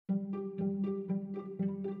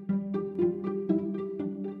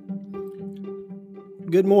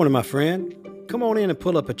Good morning, my friend. Come on in and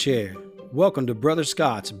pull up a chair. Welcome to Brother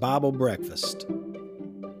Scott's Bible Breakfast.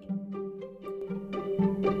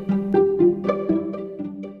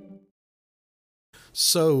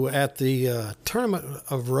 So, at the Tournament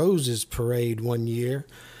of Roses parade one year,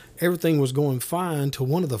 everything was going fine till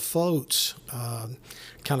one of the floats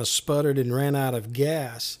kind of sputtered and ran out of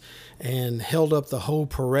gas and held up the whole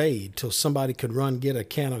parade till somebody could run get a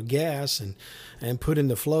can of gas and put in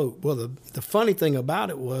the float. Well, the funny thing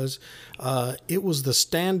about it was the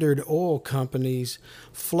Standard Oil Company's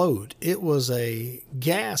float. It was a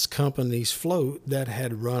gas company's float that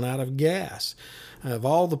had run out of gas. Of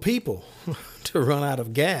all the people to run out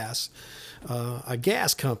of gas, a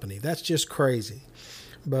gas company, that's just crazy.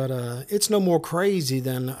 But it's no more crazy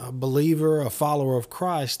than a believer, a follower of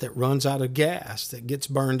Christ that runs out of gas, that gets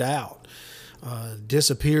burned out,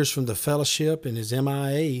 disappears from the fellowship and is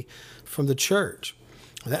MIA from the church.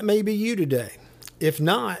 That may be you today. If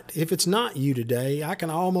it's not you today, I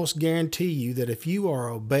can almost guarantee you that if you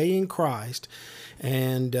are obeying Christ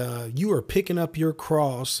and you are picking up your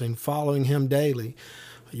cross and following Him daily,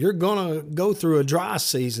 you're going to go through a dry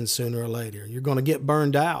season sooner or later. You're going to get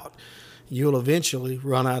burned out. You'll eventually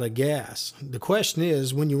run out of gas. The question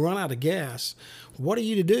is, when you run out of gas, what are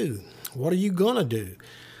you to do? What are you going to do?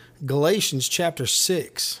 Galatians chapter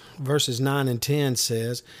 6, verses 9 and 10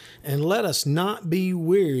 says, "And let us not be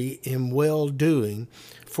weary in well-doing,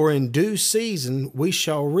 for in due season we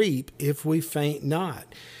shall reap if we faint not.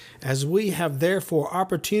 As we have therefore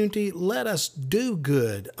opportunity, let us do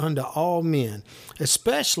good unto all men,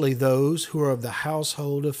 especially those who are of the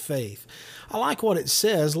household of faith." I like what it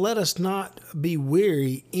says, let us not be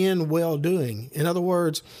weary in well-doing. In other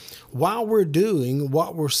words, while we're doing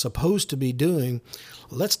what we're supposed to be doing,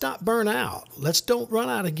 let's not burn out. Let's don't run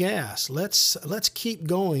out of gas. Let's keep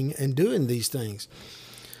going and doing these things.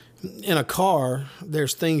 In a car,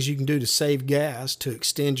 there's things you can do to save gas, to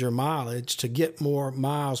extend your mileage, to get more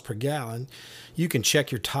miles per gallon. You can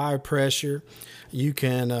check your tire pressure. You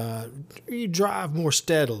can you drive more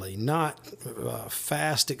steadily, not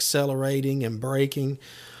fast accelerating and braking.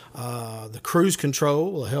 The cruise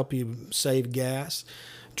control will help you save gas.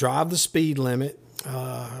 Drive the speed limit.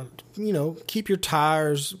 Keep your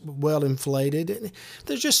tires well inflated.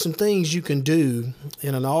 There's just some things you can do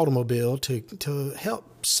in an automobile to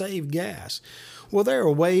help save gas. Well, there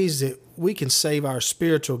are ways that we can save our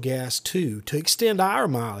spiritual gas too, to extend our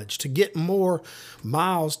mileage, to get more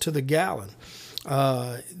miles to the gallon.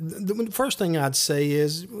 The first thing I'd say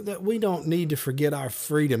is that we don't need to forget our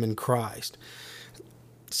freedom in Christ.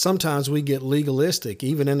 Sometimes we get legalistic,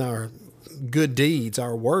 even in our good deeds,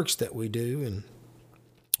 our works that we do, and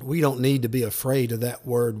we don't need to be afraid of that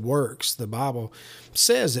word works. The Bible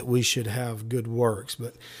says that we should have good works,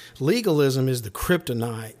 but legalism is the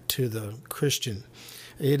kryptonite to the Christian.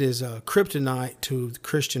 It is a kryptonite to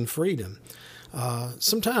Christian freedom.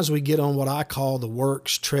 Sometimes we get on what I call the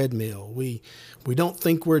works treadmill. We don't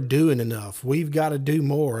think we're doing enough. We've got to do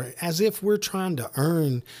more, as if we're trying to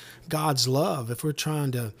earn God's love, if we're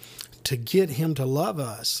trying to get Him to love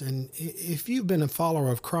us. And if you've been a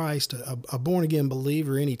follower of Christ, a born-again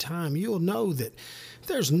believer any time, you'll know that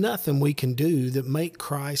there's nothing we can do that make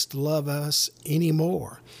Christ love us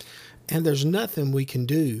anymore. And there's nothing we can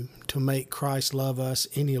do to make Christ love us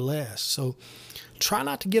any less. So try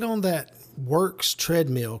not to get on that works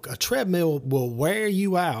treadmill. A treadmill will wear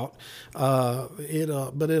you out, but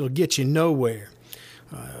it'll get you nowhere.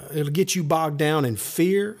 It'll get you bogged down in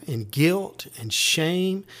fear and guilt and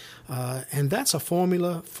shame, and that's a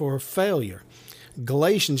formula for failure.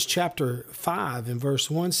 Galatians chapter 5 and verse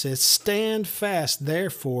 1 says, "Stand fast,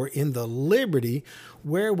 therefore, in the liberty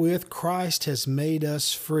wherewith Christ has made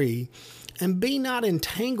us free, and be not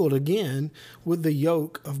entangled again with the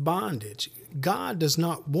yoke of bondage." God does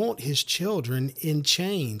not want His children in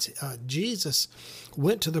chains. Jesus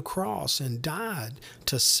went to the cross and died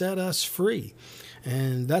to set us free.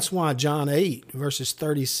 And that's why John 8, verses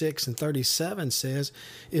 36 and 37 says,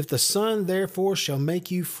 "If the Son therefore shall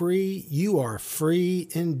make you free, you are free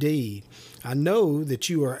indeed. I know that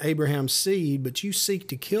you are Abraham's seed, but you seek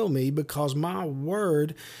to kill me because my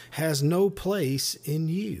word has no place in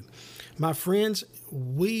you." My friends,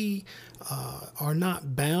 we are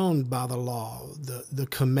not bound by the law. The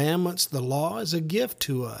commandments, the law is a gift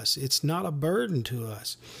to us. It's not a burden to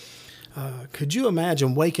us. Could you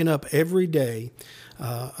imagine waking up every day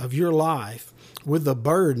of your life with the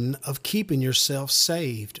burden of keeping yourself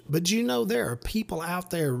saved? But you know, there are people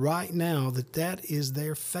out there right now that is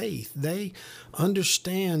their faith. They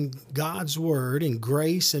understand God's word and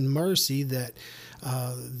grace and mercy, that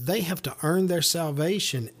they have to earn their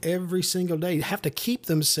salvation every single day, have to keep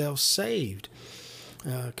themselves saved.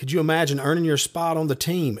 Could you imagine earning your spot on the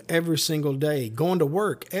team every single day, going to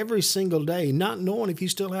work every single day, not knowing if you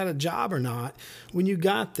still had a job or not when you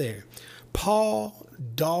got there? Paul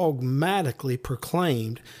dogmatically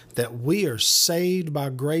proclaimed that we are saved by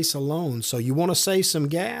grace alone. So you want to save some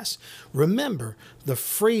gas? Remember the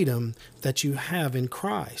freedom that you have in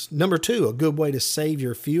Christ. Number two, a good way to save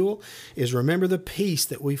your fuel is remember the peace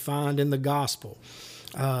that we find in the gospel.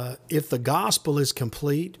 If the gospel is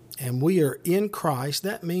complete and we are in Christ,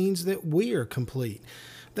 that means that we are complete.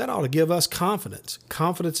 That ought to give us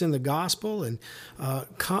confidence in the gospel, and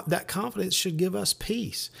that confidence should give us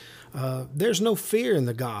peace. There's no fear in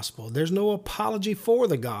the gospel. There's no apology for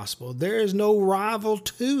the gospel. There is no rival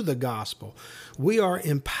to the gospel. We are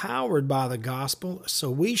empowered by the gospel, so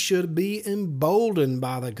we should be emboldened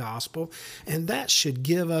by the gospel, and that should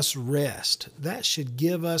give us rest. That should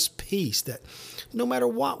give us peace, that no matter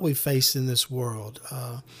what we face in this world,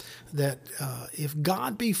 if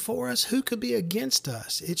God be for us, who could be against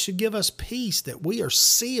us? It should give us peace that we are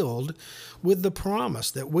sealed with the promise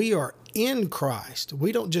that we are in Christ.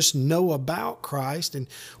 We don't just know about Christ and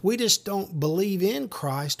we just don't believe in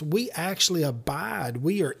Christ. We actually abide.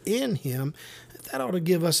 We are in Him. That ought to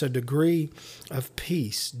give us a degree of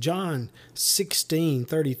peace. John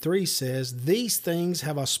 16:33 says, "These things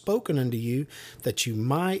have I spoken unto you, that you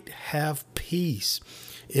might have peace.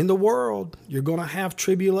 In the world, you're going to have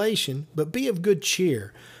tribulation, but be of good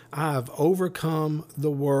cheer. I have overcome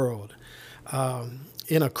the world."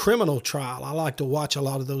 In a criminal trial, I like to watch a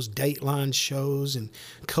lot of those Dateline shows and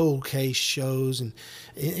cold case shows. And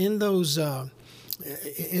in those,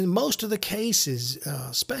 in most of the cases,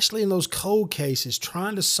 especially in those cold cases,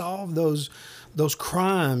 trying to solve those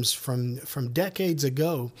crimes from decades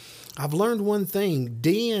ago, I've learned one thing: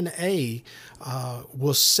 DNA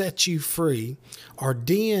will set you free, or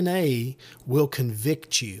DNA will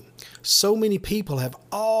convict you. So many people have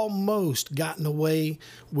almost gotten away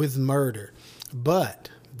with murder, but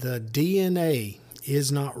the DNA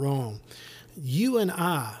is not wrong. You and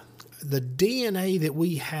I, the DNA that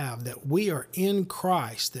we have, that we are in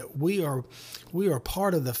Christ, that we are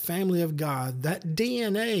part of the family of God, that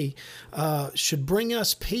DNA should bring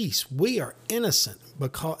us peace. We are innocent,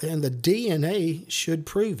 and the DNA should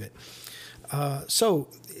prove it. So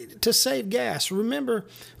to save gas, remember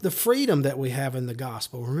the freedom that we have in the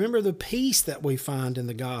gospel. Remember the peace that we find in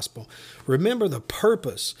the gospel. Remember the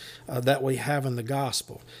purpose that we have in the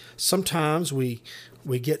gospel. Sometimes we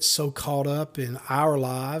get so caught up in our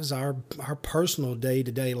lives, our personal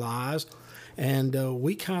day-to-day lives, and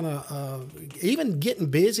we kind of, even getting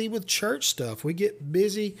busy with church stuff, we get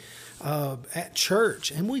busy at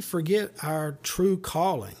church, and we forget our true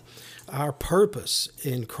calling, our purpose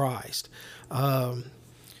in Christ.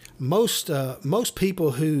 Most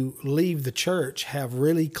people who leave the church have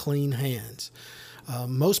really clean hands.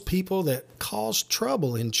 Most people that cause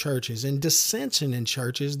trouble in churches and dissension in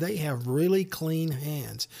churches, they have really clean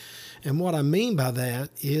hands. And what I mean by that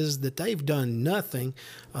is that they've done nothing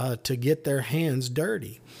to get their hands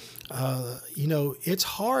dirty. It's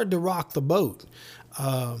hard to rock the boat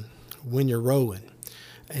when you're rowing.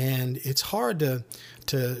 And it's hard to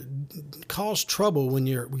cause trouble when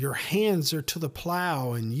your hands are to the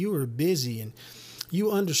plow and you are busy and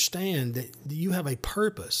you understand that you have a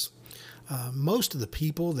purpose. Most of the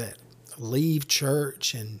people that leave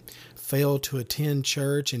church and fail to attend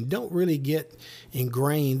church and don't really get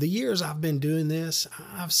ingrained. The years I've been doing this,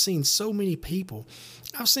 I've seen so many people.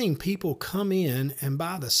 I've seen people come in, and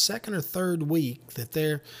by the second or third week that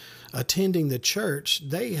they're attending the church,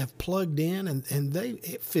 they have plugged in, and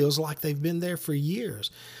it feels like they've been there for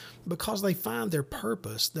years because they find their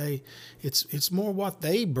purpose. It's more what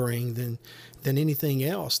they bring than anything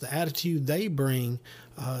else, the attitude they bring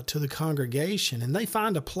to the congregation, and they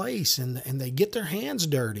find a place and they get their hands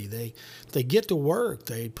dirty. They get to work.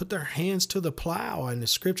 They put their hands to the plow, and the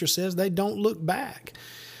scripture says they don't look back.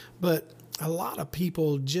 But a lot of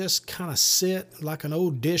people just kind of sit like an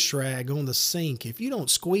old dish rag on the sink. If you don't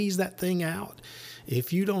squeeze that thing out,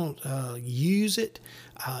 if you don't use it,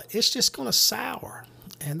 it's just going to sour.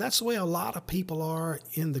 And that's the way a lot of people are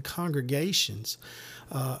in the congregations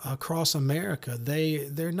across America.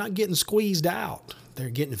 They're not getting squeezed out. They're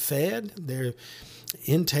getting fed. They're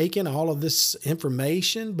intaking all of this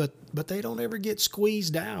information, but they don't ever get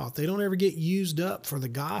squeezed out. They don't ever get used up for the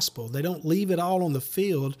gospel. They don't leave it all on the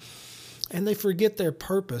field and they forget their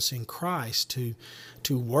purpose in Christ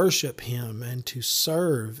to worship Him and to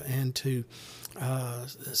serve and to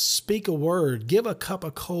speak a word, give a cup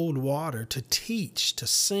of cold water, to teach, to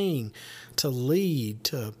sing, to lead,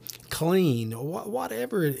 to clean,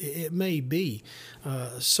 whatever it may be.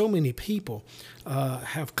 So many people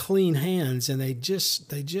have clean hands, and they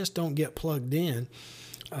just don't get plugged in,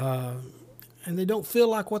 and they don't feel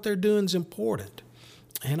like what they're doing is important.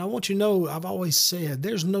 And I want you to know, I've always said,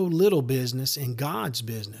 there's no little business in God's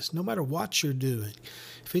business, no matter what you're doing.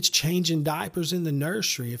 If it's changing diapers in the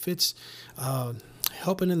nursery, if it's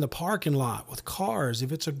helping in the parking lot with cars,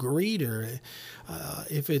 if it's a greeter,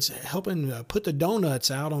 if it's helping put the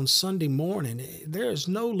donuts out on Sunday morning, there is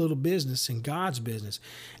no little business in God's business.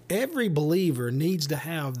 Every believer needs to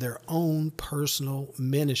have their own personal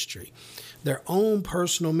ministry. Their own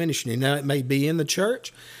personal ministry. Now, it may be in the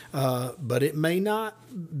church, but it may not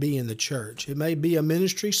be in the church. It may be a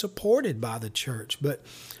ministry supported by the church. But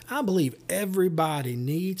I believe everybody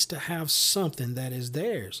needs to have something that is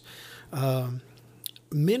theirs.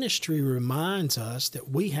 Ministry reminds us that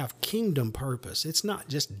we have kingdom purpose. It's not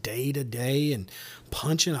just day to day and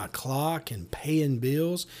punching a clock and paying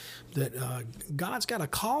bills. That God's got a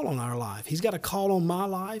call on our life. He's got a call on my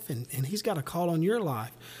life, and He's got a call on your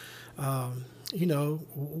life.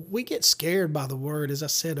 We get scared by the word, as I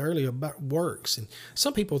said earlier, about works. And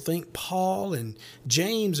some people think Paul and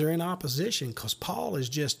James are in opposition because Paul is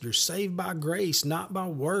just, you're saved by grace, not by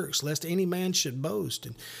works, lest any man should boast.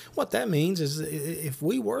 And what that means is if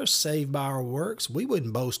we were saved by our works, we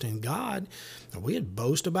wouldn't boast in God. We'd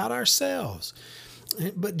boast about ourselves.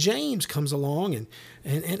 But James comes along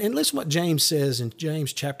and listen what James says in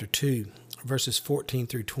James chapter 2. Verses 14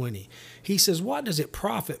 through 20. He says, "What does it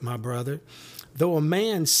profit, my brother, though a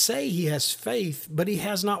man say he has faith, but he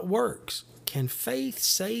has not works? Can faith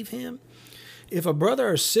save him? If a brother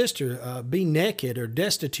or sister be naked or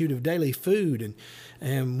destitute of daily food,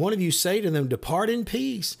 and one of you say to them, 'Depart in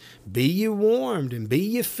peace, be ye warmed, and be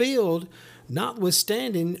ye filled,'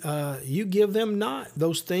 notwithstanding, you give them not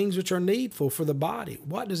those things which are needful for the body,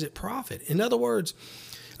 what does it profit?" In other words,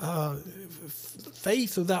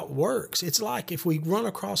 faith without works. It's like if we run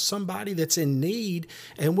across somebody that's in need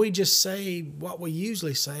and we just say what we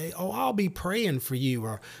usually say, "Oh, I'll be praying for you,"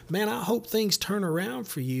 or "Man, I hope things turn around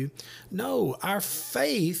for you." No, our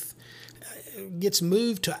faith gets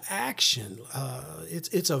moved to action.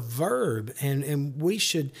 It's a verb, and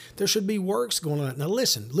there should be works going on. Now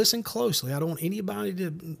listen closely. I don't want anybody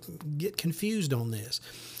to get confused on this.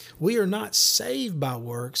 We are not saved by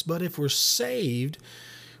works, but if we're saved,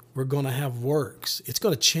 we're going to have works. It's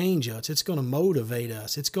going to change us. It's going to motivate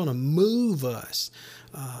us. It's going to move us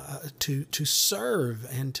to serve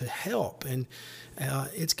and to help. And I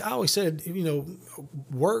always said,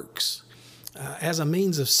 works as a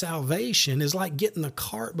means of salvation is like getting the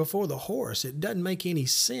cart before the horse. It doesn't make any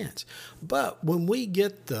sense. But when we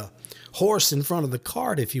get the horse in front of the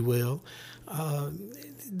cart, if you will,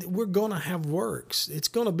 we're going to have works. It's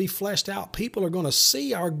going to be fleshed out. People are going to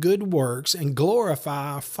see our good works and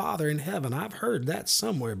glorify our Father in heaven. I've heard that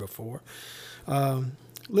somewhere before.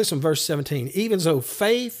 Listen, verse 17. "Even so,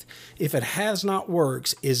 faith, if it has not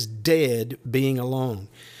works, is dead being alone.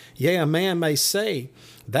 Yea, a man may say,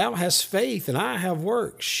 'Thou hast faith, and I have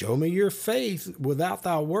works. Show me your faith without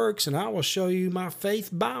thy works, and I will show you my faith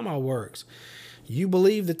by my works.' You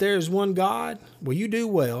believe that there is one God? Well, you do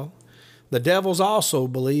well. The devils also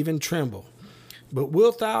believe and tremble. But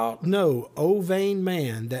wilt thou know, O vain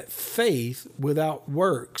man, that faith without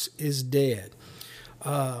works is dead?"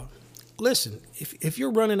 Listen, if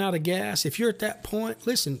you're running out of gas, if you're at that point,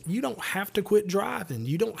 listen, you don't have to quit driving.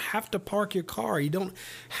 You don't have to park your car. You don't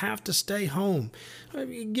have to stay home.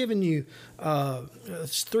 I'm giving you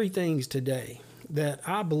 3 things today that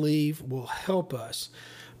I believe will help us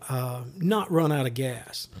not run out of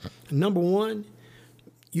gas. Number 1,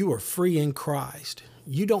 you are free in Christ.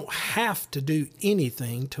 You don't have to do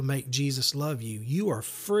anything to make Jesus love you. You are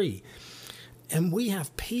free. And we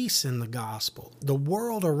have peace in the gospel. The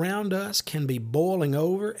world around us can be boiling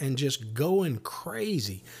over and just going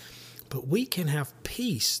crazy, but we can have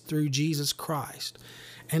peace through Jesus Christ.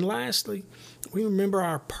 And lastly, we remember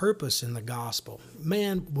our purpose in the gospel.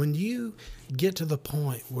 Man, when you get to the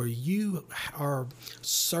point where you are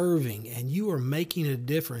serving and you are making a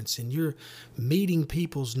difference and you're meeting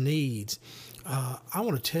people's needs, I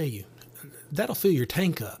want to tell you, that'll fill your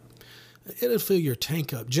tank up. It'll fill your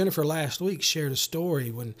tank up. Jennifer last week shared a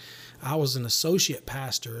story when I was an associate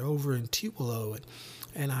pastor over in Tupelo,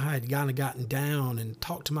 and I had kind of gotten down and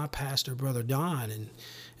talked to my pastor, Brother Don,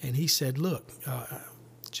 and he said, "Look,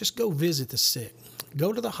 just go visit the sick.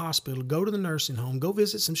 Go to the hospital, go to the nursing home, go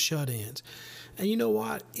visit some shut-ins. And you know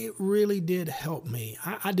what? It really did help me.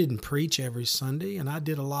 I didn't preach every Sunday, and I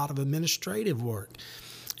did a lot of administrative work.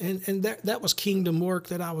 And that was kingdom work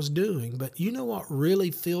that I was doing. But you know what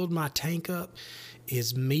really filled my tank up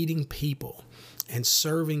is meeting people and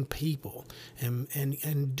serving people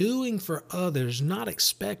and doing for others, not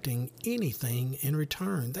expecting anything in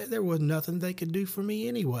return. There was nothing they could do for me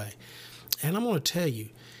anyway. And I'm going to tell you,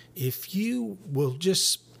 if you will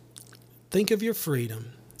just think of your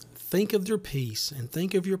freedom, think of your peace, and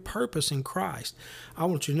think of your purpose in Christ, I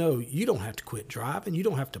want you to know you don't have to quit driving. You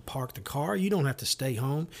don't have to park the car. You don't have to stay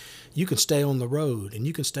home. You can stay on the road, and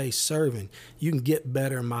you can stay serving. You can get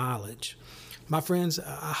better mileage. My friends,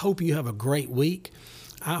 I hope you have a great week.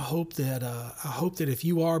 I hope that if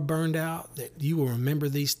you are burned out, that you will remember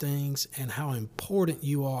these things and how important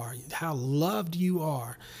you are, how loved you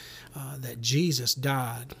are, that Jesus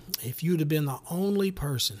died. If you'd have been the only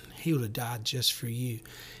person, he would have died just for you.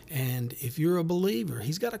 And if you're a believer,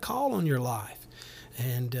 he's got a call on your life,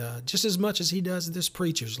 and just as much as he does this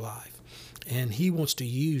preacher's life. And he wants to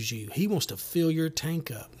use you. He wants to fill your tank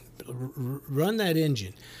up. Run that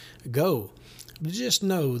engine. Go. But just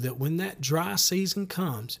know that when that dry season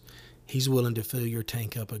comes, he's willing to fill your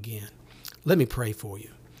tank up again. Let me pray for you.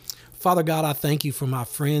 Father God, I thank you for my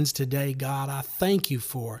friends today. God, I thank you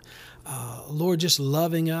for, Lord, just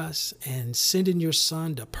loving us and sending your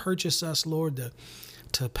son to purchase us, Lord,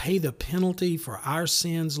 to pay the penalty for our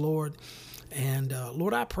sins, Lord. And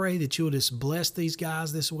Lord, I pray that you would just bless these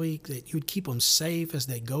guys this week, that you would keep them safe as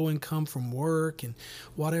they go and come from work and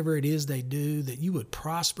whatever it is they do, that you would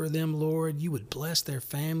prosper them, Lord. You would bless their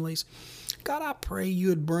families. God, I pray you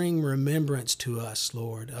would bring remembrance to us,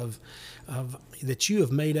 Lord, of that you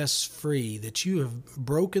have made us free, that you have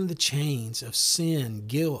broken the chains of sin,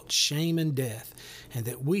 guilt, shame, and death, and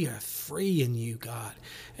that we are free in you, God.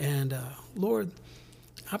 And Lord,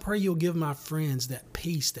 I pray you'll give my friends that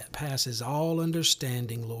peace that passes all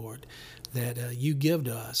understanding, Lord, that you give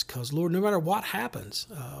to us. Because, Lord, no matter what happens,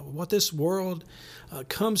 what this world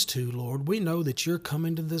comes to, Lord, we know that you're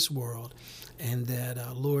coming to this world, and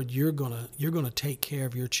that, Lord, you're gonna take care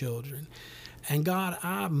of your children. And God,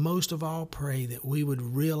 I most of all pray that we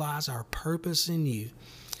would realize our purpose in you,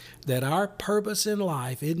 that our purpose in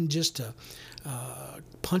life isn't just to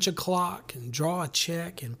punch a clock and draw a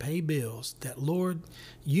check and pay bills, that, Lord,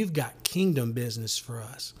 you've got kingdom business for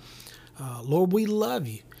us. Lord, we love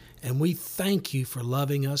you, and we thank you for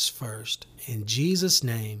loving us first. In Jesus'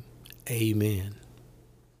 name, amen.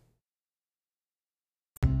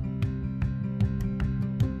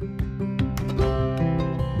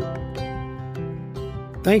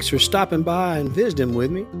 Thanks for stopping by and visiting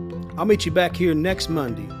with me. I'll meet you back here next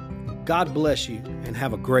Monday. God bless you and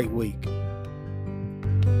have a great week.